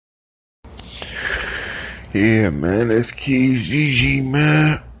Yeah, man, it's Keez Gee Gee,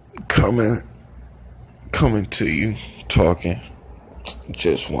 man. Coming to you, talking.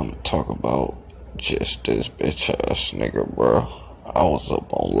 Just want to talk about just this bitch ass nigga, bro. I was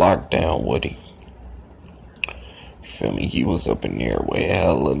up on lockdown with him. You feel me? He was up in there with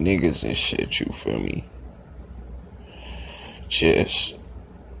hella niggas and shit, you feel me? Just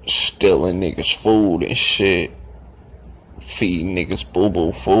stealing niggas food and shit. Feeding niggas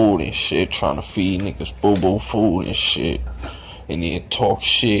boo-boo food and shit. Trying to feed niggas boo-boo food and shit. And then talk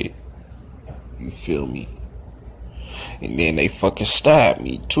shit. You feel me? And then they fucking stabbed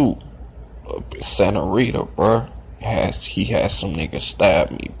me too. Up in Santa Rita, bruh. He had some niggas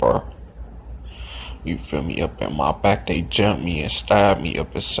stab me, bruh. You feel me? Up in my back, they jumped me and stabbed me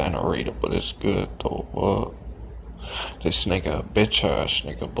up in Santa Rita. But it's good though, bruh. This nigga a bitch ass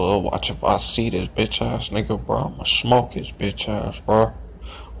nigga, bro. Watch if I see this bitch ass nigga, bro. I'ma smoke his bitch ass, bro.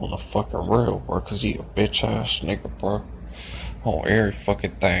 On the fucking real, bro. Cause he a bitch ass nigga, bro. On every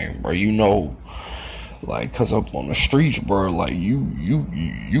fucking thing, bro. You know, like, cause up on the streets, bro. Like,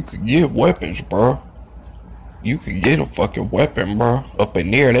 you could get weapons, bro. You could get a fucking weapon, bro. Up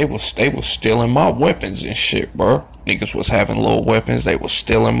in there, they was stealing my weapons and shit, bro. Niggas was having little weapons. They was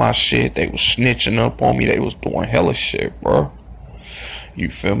stealing my shit. They was snitching up on me. They was doing hella shit, bro. You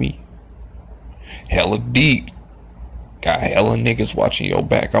feel me? Hella deep. Got hella niggas watching your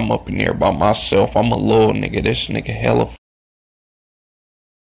back. I'm up in there by myself. I'm a little nigga. This nigga hella.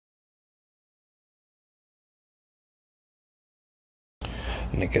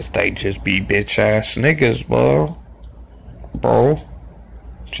 Niggas, they just be bitch ass niggas, bro.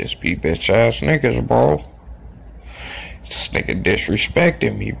 Just be bitch ass niggas, bro. This nigga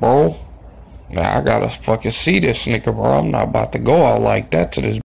disrespected me, bro. Now I gotta fucking see this nigga, bro. I'm not about to go out like that to this